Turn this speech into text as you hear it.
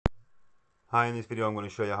Hi, in this video I'm going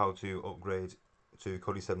to show you how to upgrade to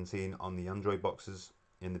Kodi 17 on the Android boxes.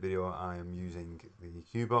 In the video I am using the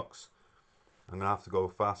Q box. I'm going to have to go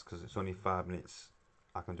fast because it's only 5 minutes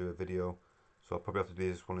I can do a video, so I'll probably have to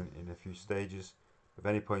do this one in a few stages. If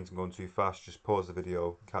any point I'm going too fast, just pause the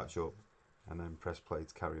video, catch up and then press play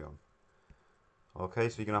to carry on. Okay,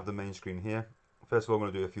 so you're going to have the main screen here. First of all, I'm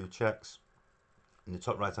going to do a few checks. In the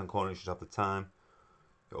top right hand corner you should have the time.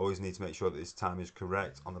 You always need to make sure that this time is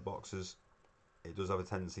correct on the boxes. It does have a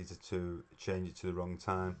tendency to change it to the wrong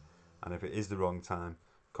time, and if it is the wrong time,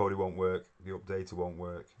 Kodi won't work, the updater won't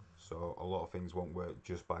work, so a lot of things won't work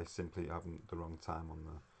just by simply having the wrong time on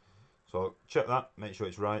there. So check that, make sure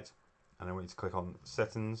it's right, and I want you to click on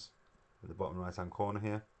settings at the bottom right hand corner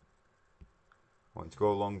here. I want you to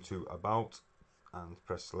go along to about and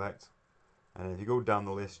press select, and if you go down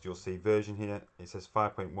the list you'll see version here. It says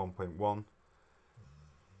 5.1.1.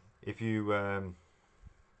 if you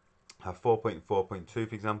have 4.4.2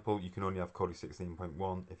 for example, you can only have Kodi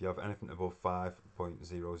 16.1. If you have anything above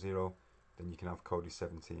 5.00, then you can have Kodi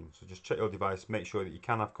 17. So just check your device, make sure that you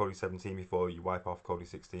can have Kodi 17 before you wipe off Kodi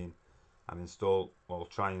 16 and install, or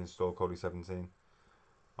try and install Kodi 17.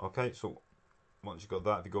 Okay, so once you've got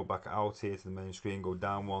that, if you go back out here to the main screen, go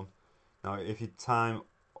down one. Now if your time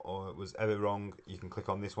or it was ever wrong, you can click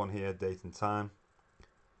on this one here, date and time.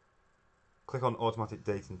 Click on automatic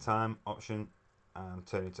date and time option and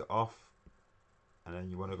turn it to off, and then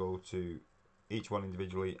you want to go to each one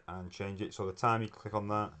individually and change it. So the time, you click on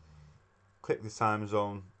that, click the time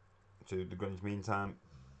zone to the Greenwich Mean Time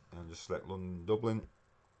and just select London, Dublin,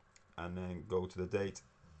 and then go to the date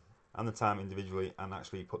and the time individually and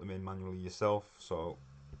actually put them in manually yourself. So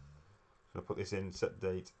I'm going to put this in, set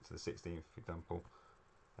date to the 16th for example,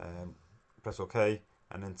 press OK,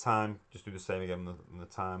 and then time, just do the same again on the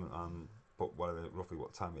time and put whatever, roughly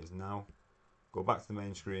what time it is now. Go back to the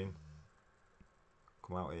main screen,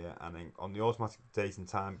 come out here, and then on the automatic date and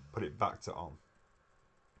time, put it back to on.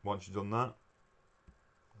 Once you've done that,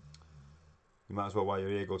 you might as well, while you're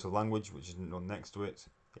here, go to language, which is next to it.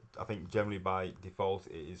 I think generally by default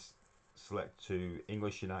it is select to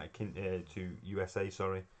English United Kingdom, to USA,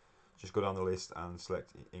 sorry. Just go down the list and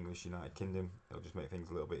select English United Kingdom. It'll just make things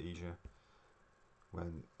a little bit easier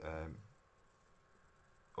when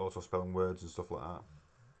auto spelling words and stuff like that.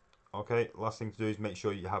 Okay, last thing to do is make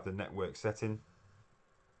sure you have the network setting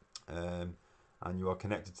and you are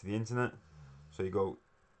connected to the internet. So you go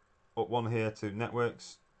up one here to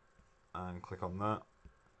networks and click on that,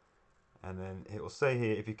 and then it will say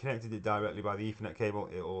here if you connected it directly by the Ethernet cable,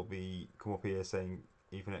 it will come up here saying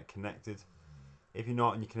Ethernet connected. If you're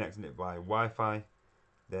not and you're connecting it by Wi-Fi,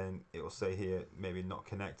 then it will say here maybe not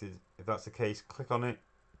connected. If that's the case, click on it.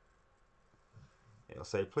 It'll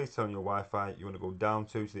say please turn on your Wi-Fi. You want to go down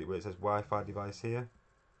to where it says Wi-Fi device here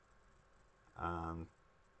and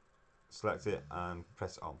select it and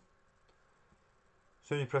press on. As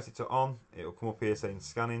soon as you press it to on, it will come up here saying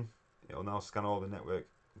scanning. It will now scan all the network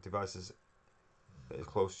devices that is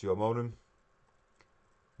close to your modem.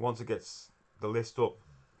 Once it gets the list up,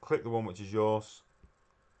 click the one which is yours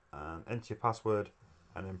and enter your password,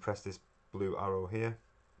 and then press this blue arrow here.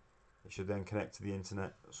 It should then connect to the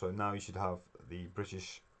internet. So now you should have the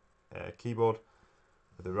British keyboard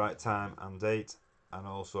with the right time and date, and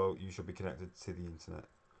also you should be connected to the internet.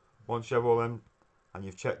 Once you have all them and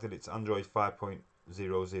you've checked that it's Android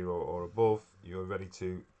 5.00 or above, you're ready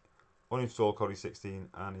to uninstall Kodi 16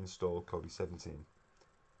 and install Kodi 17.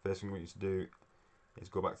 First thing we want you to do is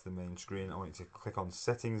go back to the main screen. I want you to click on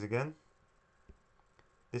settings again.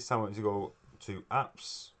 This time I want you to go to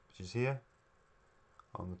apps, which is here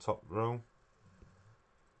on the top row.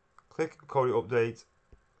 Click Kodi update,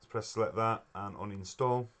 press select that and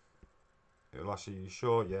uninstall. It will ask you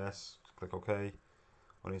sure, yes, click OK,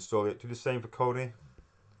 uninstall it. Do the same for Kodi.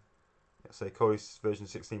 Let's say Kodi version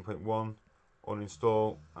 16.1,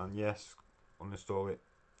 uninstall, and yes, uninstall it.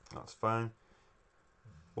 That's fine.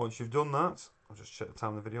 Once you've done that, I'll just check the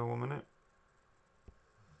time of the video 1 minute.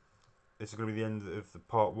 This is going to be the end of the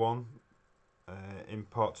part 1. In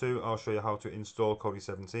part 2 I'll show you how to install Kodi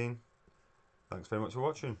 17. Thanks very much for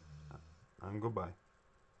watching and goodbye.